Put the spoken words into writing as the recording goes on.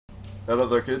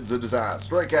Hello kids, it is I,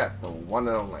 Stray Cat, the one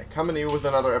and only, coming to you with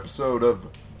another episode of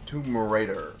Tomb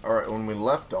Raider. Alright, when we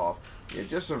left off, we had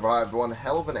just survived one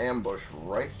hell of an ambush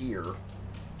right here.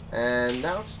 And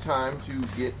now it's time to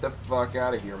get the fuck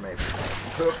out of here, maybe.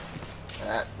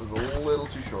 That was a little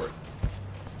too short.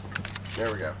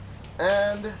 There we go.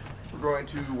 And we're going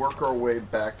to work our way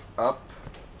back up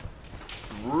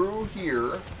through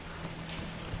here.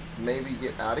 Maybe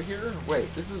get out of here?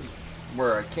 Wait, this is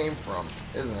where I came from,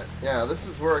 isn't it? Yeah, this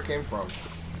is where I came from.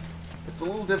 It's a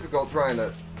little difficult trying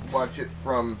to watch it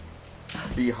from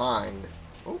behind.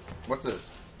 Oh, what's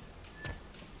this?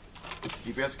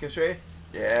 GPS cache?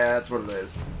 Yeah, that's what it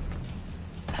is.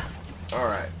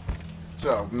 Alright.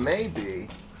 So, maybe...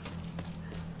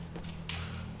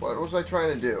 What was I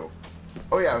trying to do?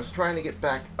 Oh yeah, I was trying to get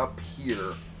back up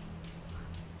here.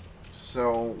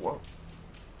 So, what?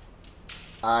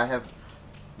 I have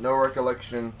no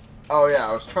recollection. Oh yeah,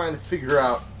 I was trying to figure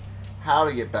out how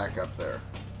to get back up there.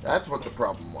 That's what the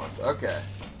problem was. Okay.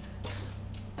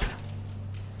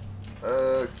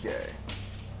 Okay.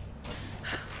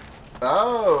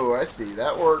 Oh, I see.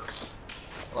 That works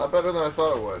a lot better than I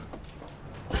thought it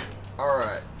would.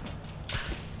 Alright.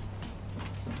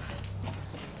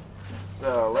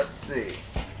 So, let's see.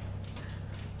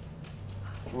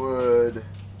 Would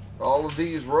all of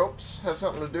these ropes have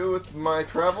something to do with my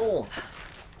travel?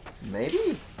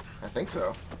 Maybe? I think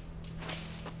so.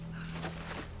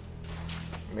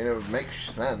 I mean, it would make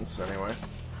sense, anyway.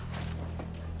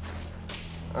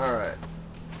 Alright.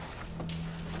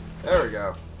 There we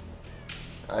go.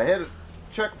 I hit a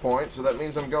checkpoint, so that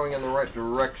means I'm going in the right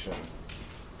direction.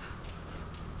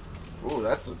 Ooh,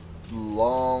 that's a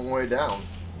long way down.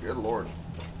 Good lord.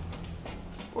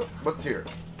 What's here?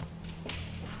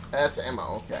 That's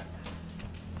ammo, okay.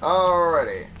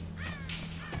 Alrighty.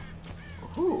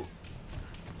 Whew.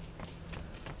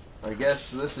 I guess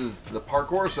this is the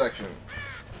parkour section.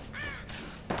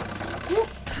 Whoop.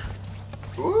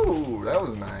 Ooh, that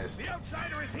was nice. The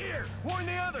outsider is here. Warn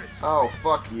the others. Oh,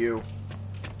 fuck you.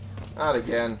 Not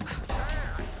again.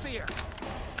 Fear.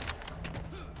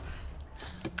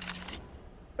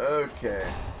 Okay.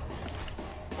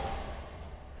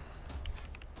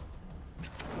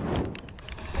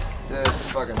 Just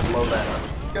fucking blow that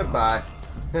up. Goodbye.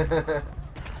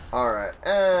 Alright,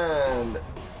 and...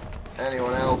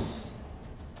 Anyone else?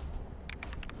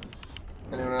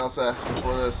 Anyone else asking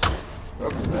for this?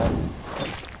 Oops, that's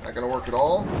not gonna work at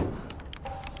all.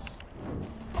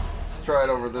 Let's try it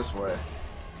over this way.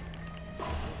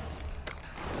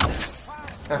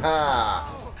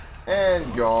 Haha!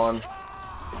 And gone.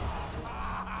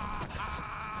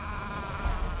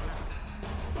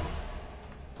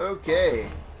 Okay.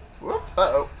 Whoop.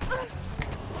 Uh-oh.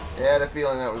 Yeah, I had a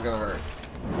feeling that was gonna hurt.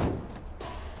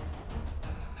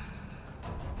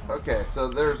 Okay, so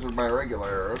there's my regular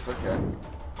arrows. Okay.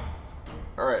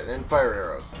 Alright, and fire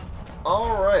arrows.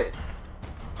 Alright.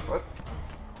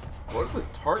 What is the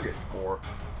target for?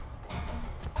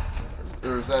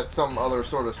 Or is that some other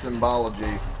sort of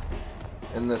symbology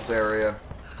in this area?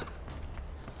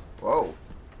 Whoa.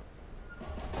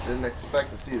 Didn't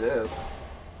expect to see this.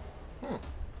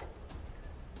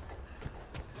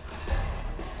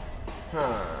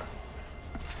 Huh.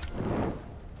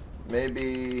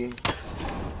 Maybe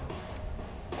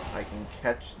I can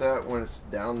catch that when it's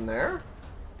down there?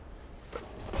 But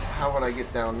how would I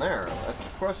get down there? That's the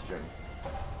question.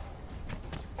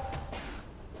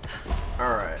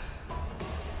 Alright.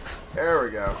 There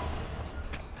we go.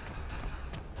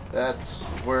 That's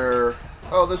where...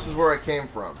 Oh, this is where I came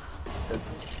from.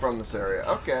 From this area.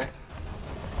 Okay.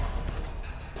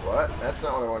 What? That's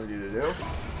not what I wanted you to do.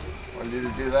 I wanted you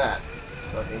to do that.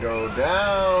 So I can go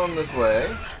down this way.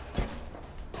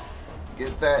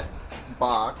 Get that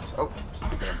box. Oh,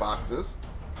 speaking of boxes,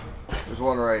 there's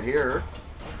one right here.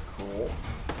 Cool.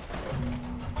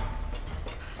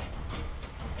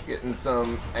 Getting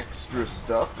some extra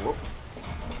stuff. Whoop.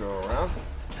 Go around.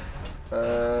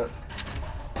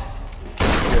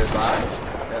 Goodbye.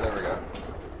 Yeah, there we go.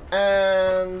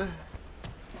 And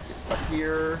get up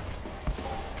here.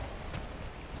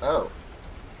 Oh.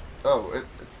 Oh,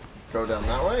 it's go down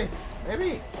that way?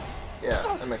 Maybe? Yeah,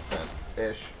 that makes sense.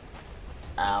 Ish.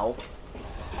 Ow.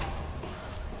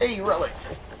 Hey, relic!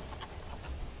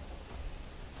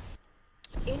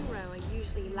 In-row are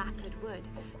usually lacquered wood,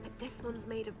 but this one's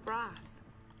made of brass.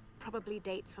 Probably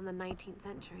dates from the 19th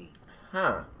century.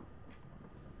 Huh.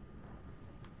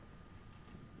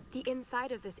 The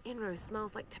inside of this in-row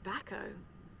smells like tobacco.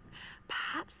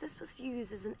 Perhaps this was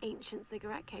used as an ancient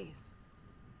cigarette case.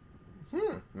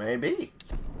 Maybe.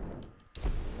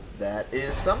 That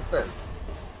is something.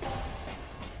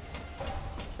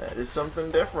 That is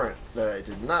something different that I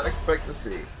did not expect to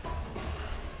see.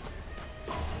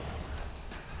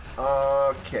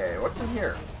 Okay, what's in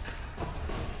here?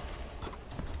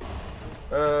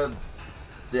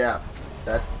 Yeah,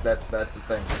 that's the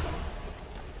thing.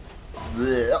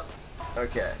 Blech.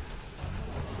 Okay.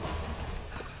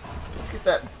 Let's get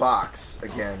that box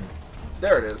again.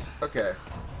 There it is. Okay.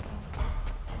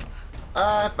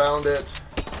 I found it.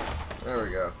 There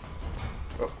we go.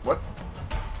 Oh, what?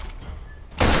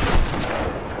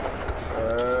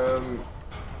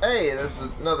 Hey, there's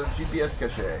another GPS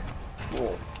cache.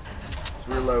 Cool. Let's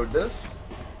reload this.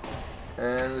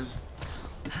 And is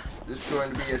this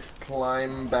going to be a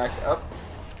climb back up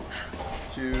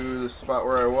to the spot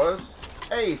where I was?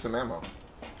 Hey, some ammo.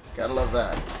 Gotta love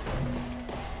that.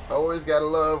 Always gotta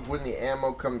love when the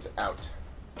ammo comes out.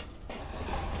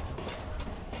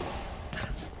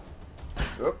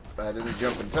 Oop, I didn't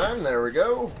jump in time. There we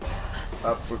go.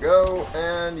 Up we go.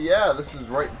 And yeah, this is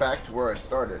right back to where I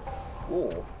started.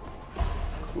 Cool.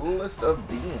 Coolest of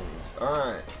beans.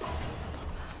 Alright.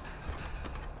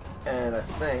 And I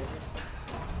think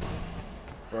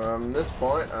from this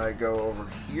point I go over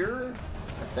here.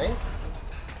 I think.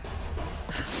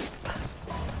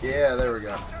 Yeah, there we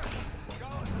go.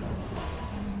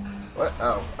 What?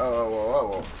 Oh.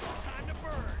 Oh.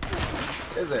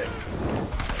 Is it?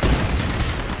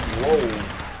 Whoa.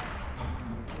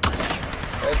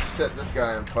 I have to set this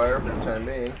guy on fire for the time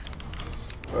being.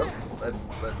 Well,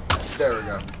 there we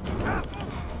go.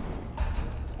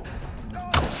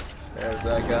 There's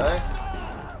that guy.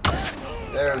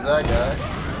 There's that guy.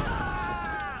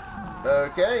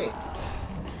 Okay.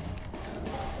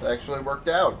 It actually worked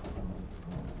out.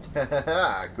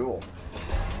 Cool.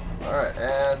 Alright,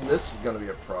 and this is going to be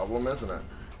a problem, isn't it?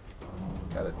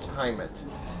 Gotta time it.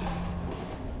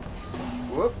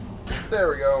 Whoop. There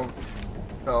we go.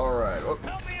 Alright. Whoop.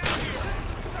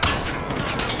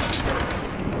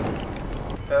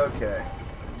 Okay.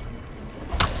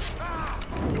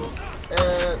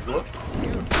 And, whoop.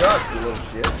 You ducked, you little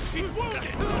shit.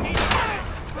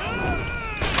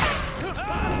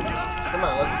 Come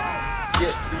on, let's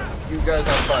get you guys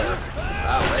on fire.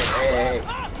 Oh, hey.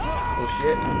 Little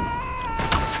shit.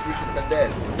 You should have been dead.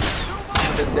 You should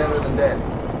have been deader than dead.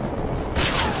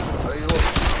 Oh, you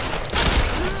little...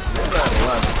 You're not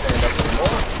allowed to stand up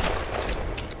anymore.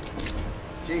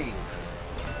 Jesus.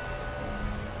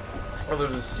 Oh,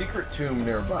 there's a secret tomb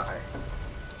nearby.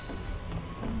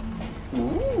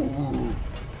 Ooh.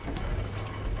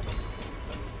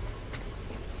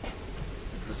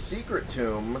 It's a secret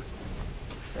tomb.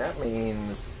 That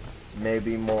means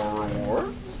maybe more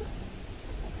rewards?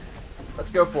 Let's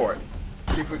go for it.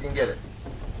 See if we can get it.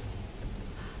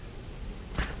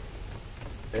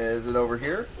 Is it over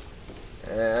here?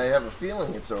 I have a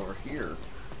feeling it's over here.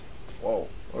 Whoa,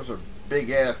 those are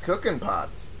big-ass cooking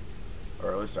pots.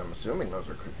 Or at least I'm assuming those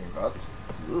are cooking pots.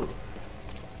 Ooh.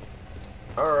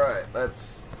 Alright,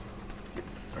 let's get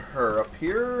her up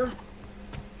here.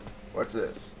 What's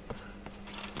this?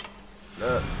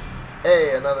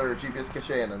 Hey, another GPS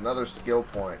cache and another skill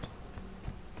point.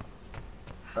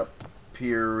 Up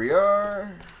here we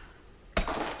are.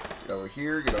 Get over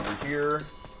here, get over here.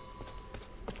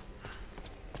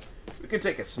 We could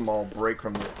take a small break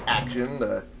from the action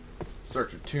to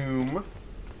search a tomb.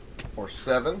 Or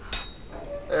 7.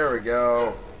 There we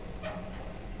go.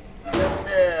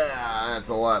 Yeah, that's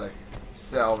a lot of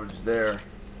salvage there.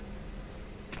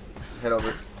 Let's head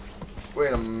over.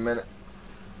 Wait a minute.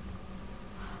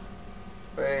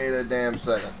 Wait a damn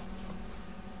second.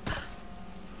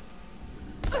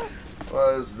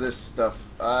 What is this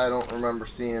stuff? I don't remember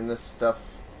seeing this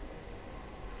stuff.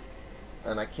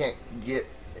 And I can't get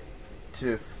it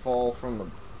to fall from the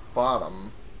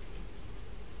bottom.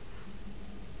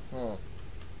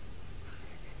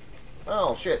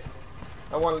 Oh, shit.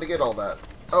 I wanted to get all that.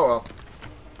 Oh, well.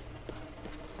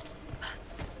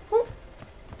 Whoop.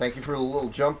 Thank you for the little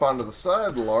jump onto the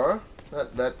side, Laura.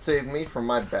 That saved me from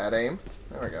my bad aim.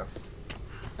 There we go.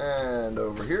 And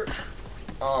over here.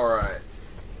 Alright.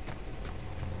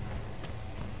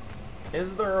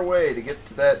 Is there a way to get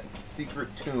to that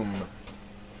secret tomb?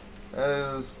 That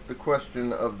is the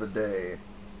question of the day.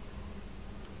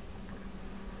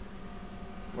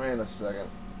 Wait a second.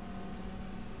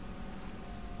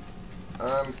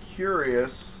 I'm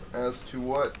curious as to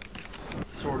what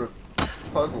sort of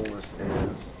puzzle this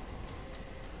is.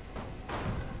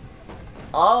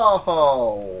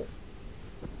 Oh!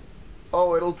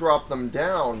 Oh, it'll drop them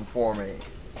down for me.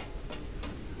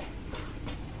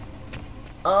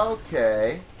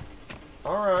 Okay.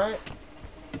 Alright.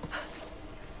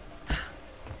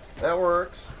 That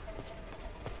works.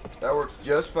 That works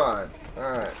just fine.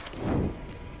 Alright.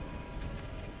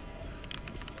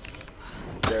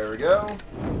 go.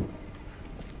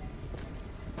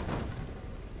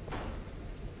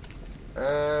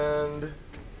 And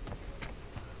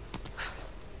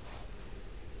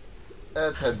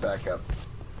let's head back up.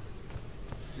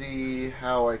 Let's see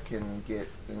how I can get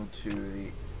into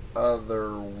the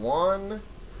other one.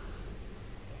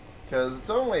 Because it's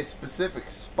only specific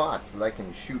spots that I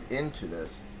can shoot into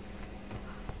this.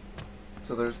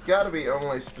 So there's got to be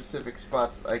only specific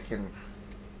spots that I can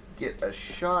get a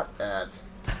shot at.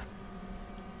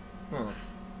 I'm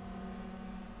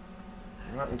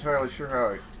not entirely sure how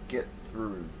I get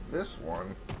through this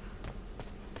one.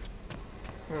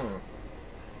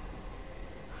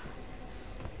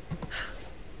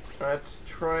 Let's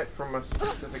try it from a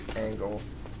specific angle.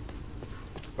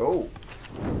 Oh,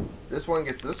 this one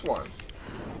gets this one.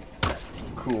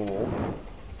 Cool.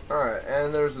 Alright,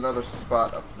 and there's another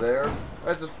spot up there.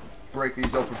 I just break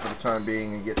these open for the time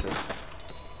being and get this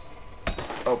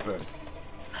open.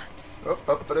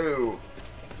 Up-a-doo.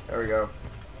 There we go.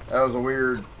 That was a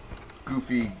weird,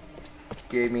 goofy,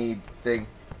 gamey thing.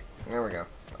 There we go.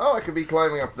 Oh, I could be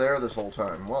climbing up there this whole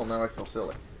time. Well, now I feel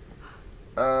silly.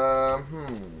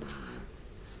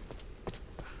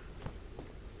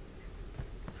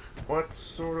 What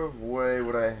sort of way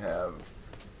would I have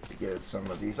to get at some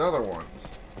of these other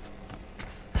ones?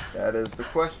 That is the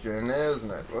question,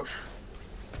 isn't it? Whoop.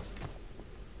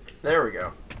 There we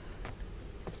go.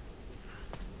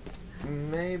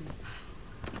 Maybe...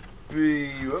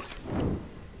 Whoop.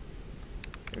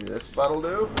 Maybe this spot will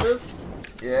do for this?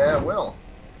 Yeah, it will.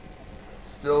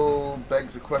 Still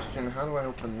begs the question, how do I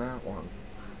open that one?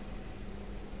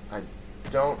 I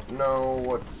don't know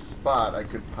what spot I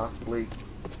could possibly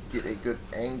get a good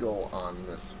angle on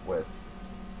this with.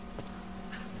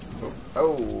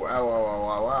 Oh, ow, ow, ow,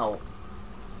 ow, ow.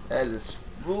 That is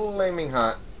flaming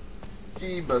hot.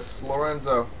 Jeebus,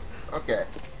 Lorenzo. Okay.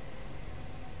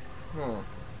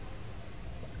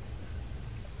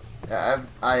 Yeah,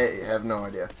 I have no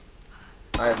idea.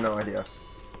 I have no idea.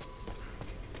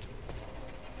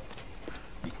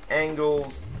 The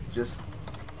angles just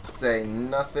say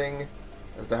nothing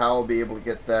as to how I'll be able to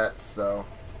get that, so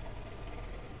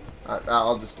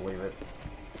I'll just leave it.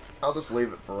 I'll just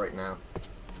leave it for right now.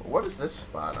 But what is this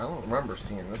spot? I don't remember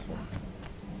seeing this one.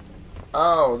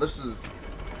 Oh, this is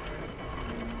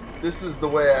the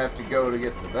way I have to go to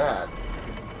get to that.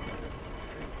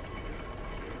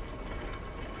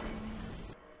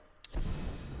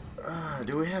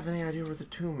 Do we have any idea where the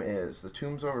tomb is? The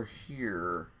tomb's over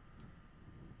here.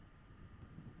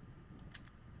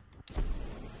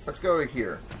 Let's go to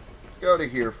here. Let's go to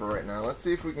here for right now. Let's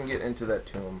see if we can get into that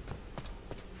tomb.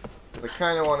 Because I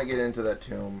kind of want to get into that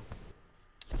tomb.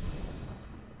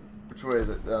 Which way is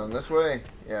it? Down this way?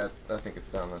 Yeah, I think it's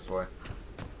down this way.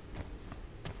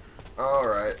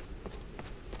 Alright.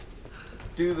 Let's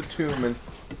do the tombing.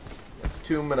 Let's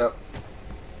tomb it up.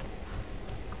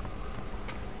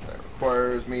 That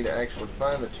requires me to actually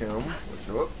find the tomb, which,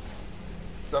 whoop,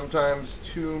 sometimes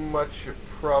too much a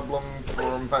problem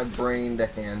for my brain to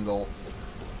handle.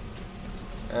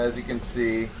 As you can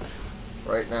see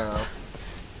right now.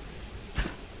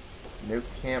 New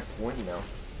camp window.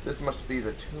 This must be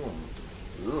the tomb.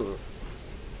 Ugh.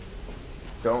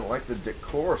 Don't like the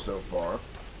decor so far.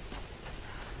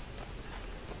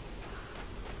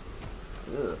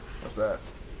 Ugh. What's that?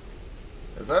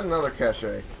 Is that another cache?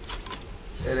 It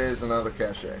is another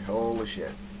cache. Holy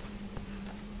shit.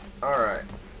 Alright.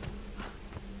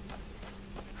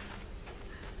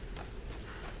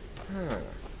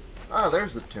 Ah,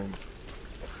 there's the tomb.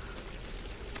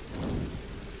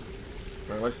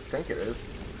 Or at least I think it is.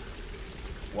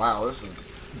 Wow, this is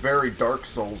very Dark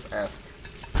Souls-esque.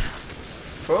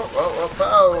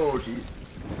 Oh, jeez.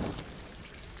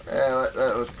 Yeah,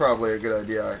 that was probably a good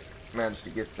idea. I managed to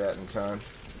get that in time.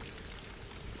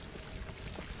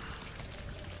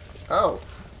 Oh,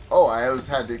 I always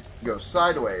had to go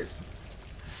sideways.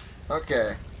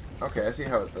 Okay, I see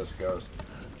how this goes.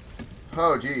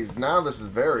 Oh, geez, now this is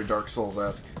very Dark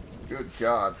Souls-esque. Good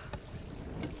God.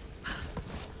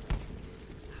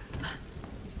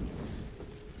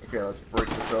 Okay, let's break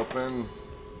this open.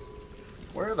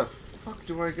 Where the fuck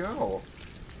do I go?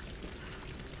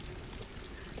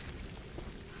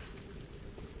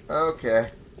 Okay.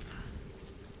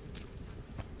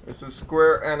 This is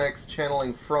Square Enix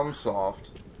channeling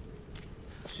FromSoft.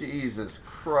 Jesus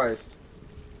Christ.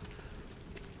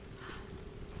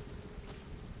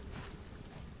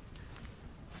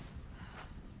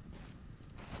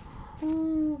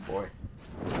 Ooh, boy.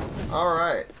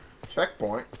 Alright.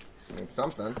 Checkpoint. Means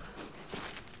something.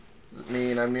 Does it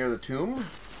mean I'm near the tomb?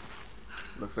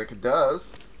 Looks like it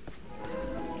does.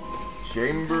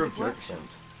 Chamber of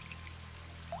Judgment.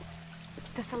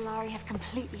 The Solari have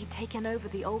completely taken over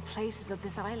the old places of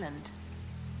this island.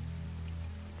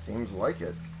 Seems like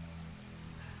it.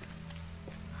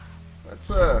 Let's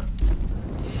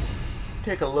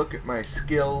take a look at my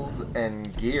skills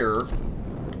and gear.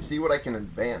 See what I can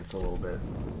advance a little bit.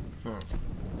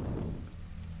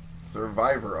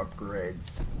 Survivor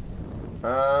upgrades.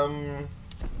 Let's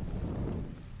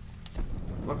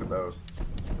look at those.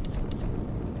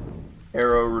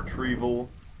 Arrow retrieval.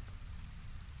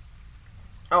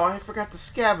 Oh, I forgot to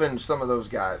scavenge some of those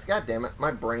guys. God damn it,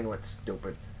 my brain went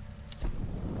stupid.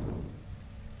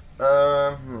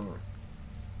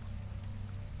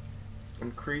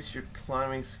 Increase your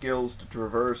climbing skills to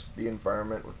traverse the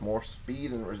environment with more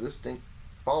speed and resisting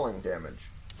falling damage.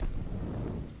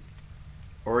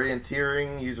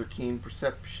 Orienteering, use your keen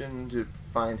perception to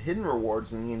find hidden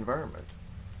rewards in the environment.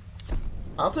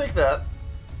 I'll take that.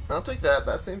 I'll take that.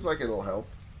 That seems like it'll help.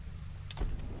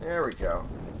 There we go.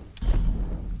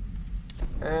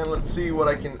 And let's see what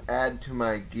I can add to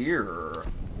my gear.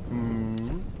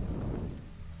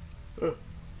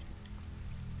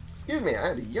 Excuse me, I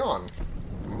had a yawn.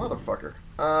 Motherfucker.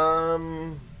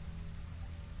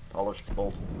 Polished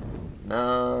bolt.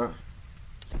 Nah.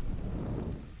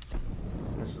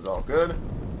 This is all good.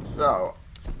 So,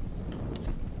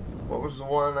 what was the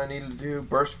one I needed to do?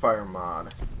 Burst fire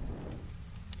mod.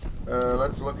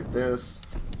 Let's look at this.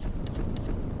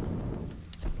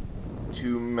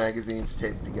 2 magazines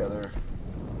taped together.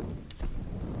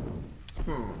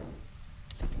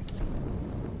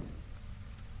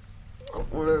 What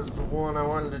was the one I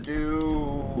wanted to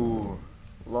do?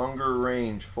 Longer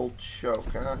range, full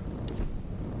choke, huh?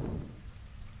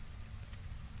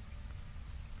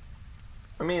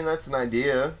 I mean, that's an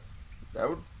idea. That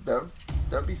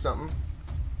would be something.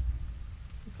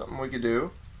 It's something we could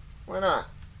do. Why not?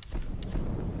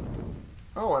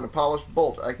 Oh, and a polished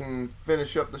bolt. I can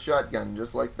finish up the shotgun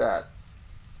just like that.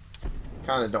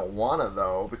 Kinda don't wanna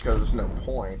though, because there's no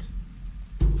point.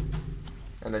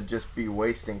 And it'd just be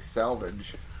wasting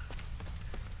salvage.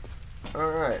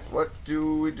 Alright, what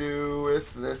do we do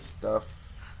with this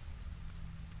stuff?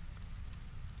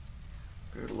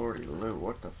 Good lordy Lou,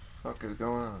 what the fuck is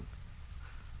going on?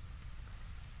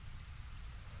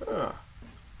 Huh.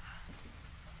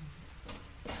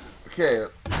 Okay,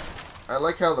 I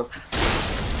like how the...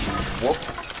 Whoop.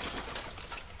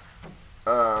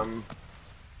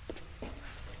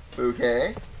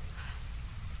 Okay.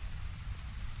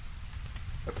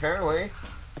 Apparently,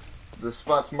 the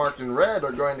spots marked in red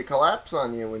are going to collapse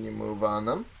on you when you move on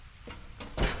them.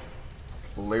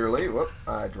 Clearly. Whoop,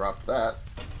 I dropped that.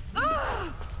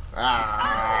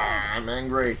 Ah, I'm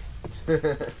angry.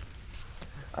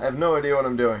 I have no idea what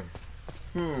I'm doing.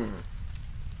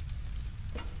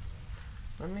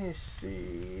 Let me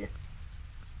see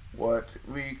what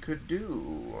we could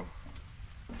do.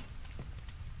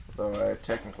 Though I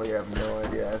technically have no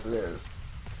idea as it is.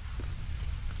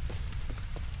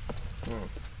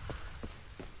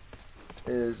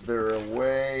 Is there a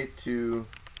way to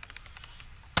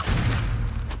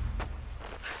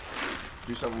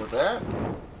do something with that?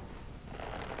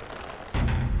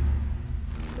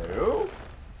 No.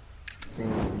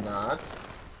 Seems not.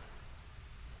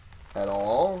 At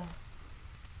all.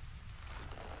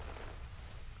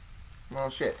 Well,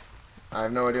 shit. I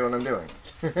have no idea what I'm doing.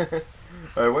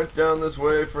 I went down this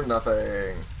way for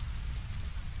nothing.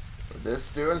 Would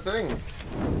this do anything?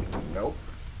 Nope.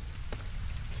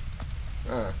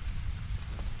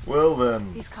 Well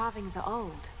then. These carvings are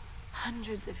old.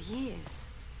 Hundreds of years.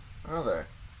 Are they?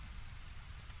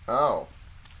 Oh.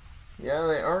 Yeah,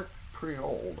 they are pretty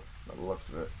old, by the looks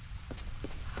of it.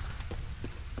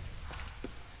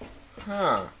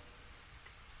 Huh.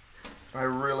 I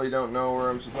really don't know where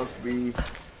I'm supposed to be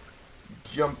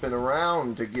jumping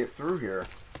around to get through here.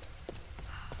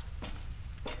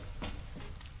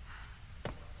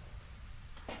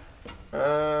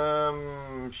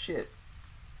 Shit.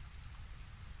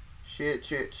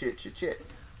 Shit.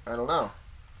 I don't know.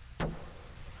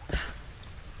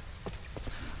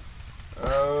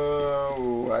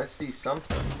 Oh, I see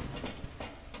something.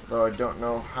 Though I don't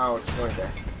know how it's going to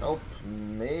help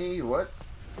me. What?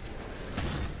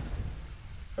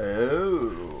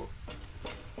 Oh.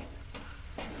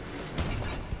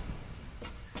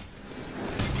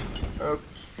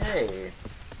 Okay.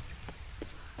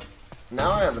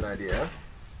 Now I have an idea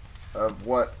of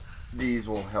what these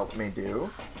will help me do.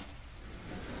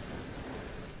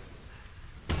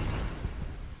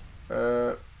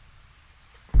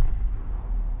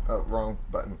 Oh, wrong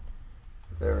button.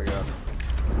 There we go.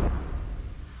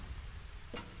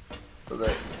 So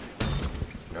they...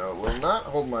 No, will not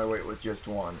hold my weight with just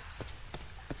one.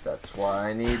 That's why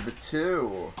I need the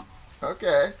two.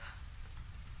 Okay.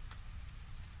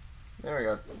 There we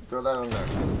go. Throw that on there.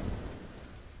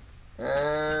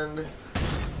 And...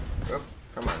 oh,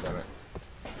 come on, damn it.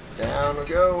 Down we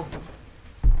go.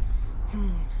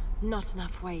 Not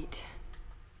enough weight.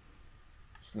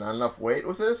 There's not enough weight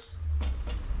with this?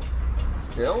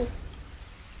 Still?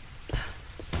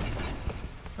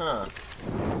 Huh.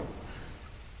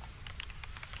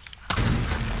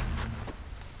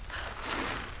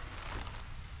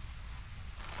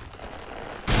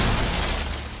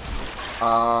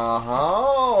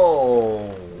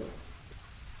 Oh!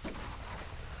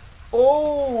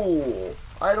 Oh!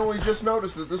 I'd only just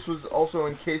noticed that this was also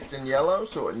encased in yellow,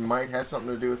 so it might have something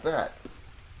to do with that.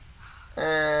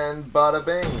 And bada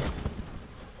bing.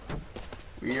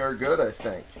 We are good, I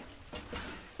think.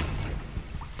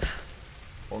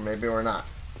 Or maybe we're not.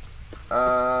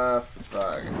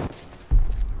 Fuck.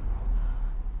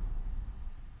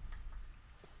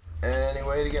 Any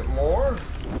way to get more?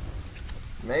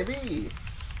 Maybe.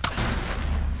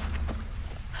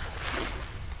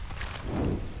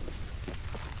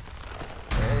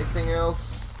 Anything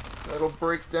else that'll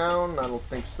break down? I don't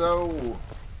think so.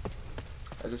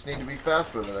 I just need to be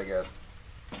fast with it, I guess.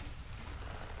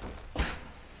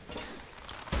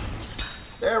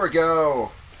 There we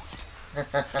go.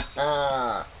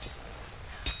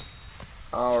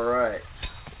 Alright.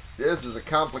 This is a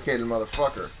complicated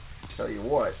motherfucker. Tell you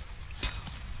what.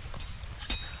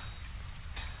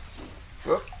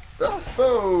 Whoop.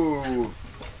 Oh!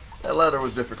 That ladder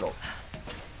was difficult.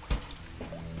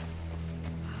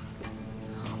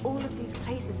 All of these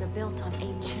places are built on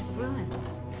ancient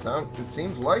ruins. It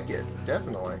seems like it.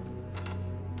 Definitely.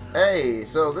 Hey,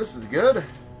 so this is good.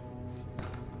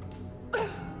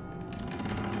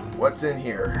 What's in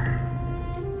here?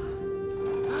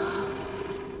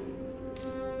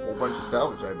 Whole bunch of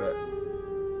salvage, I bet.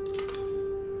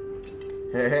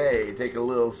 Hey, take a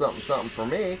little something something for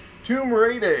me. Tomb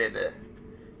raided.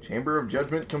 Chamber of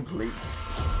Judgment complete.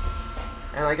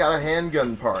 And I got a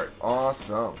handgun part.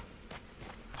 Awesome.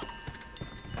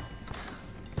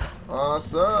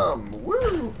 Awesome.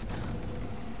 Woo!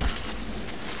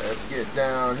 Let's get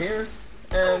down here.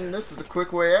 And this is the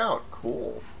quick way out.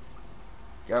 Cool.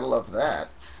 Gotta love that.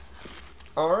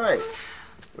 Alright.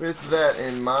 With that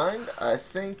in mind, I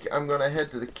think I'm going to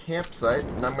head to the campsite,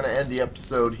 and I'm going to end the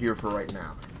episode here for right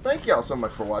now. Thank y'all so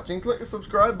much for watching. Click the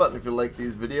subscribe button if you like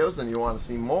these videos and you want to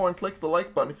see more, and click the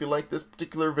like button if you like this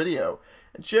particular video.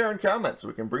 And share and comment so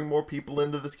we can bring more people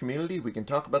into this community. We can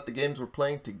talk about the games we're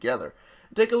playing together.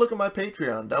 Take a look at my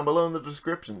Patreon down below in the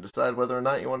description. Decide whether or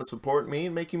not you want to support me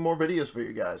in making more videos for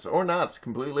you guys, or not. It's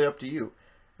completely up to you.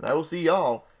 And I will see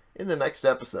y'all in the next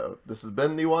episode. This has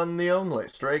been the one and the only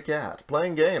Stray Cat,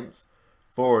 playing games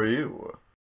for you.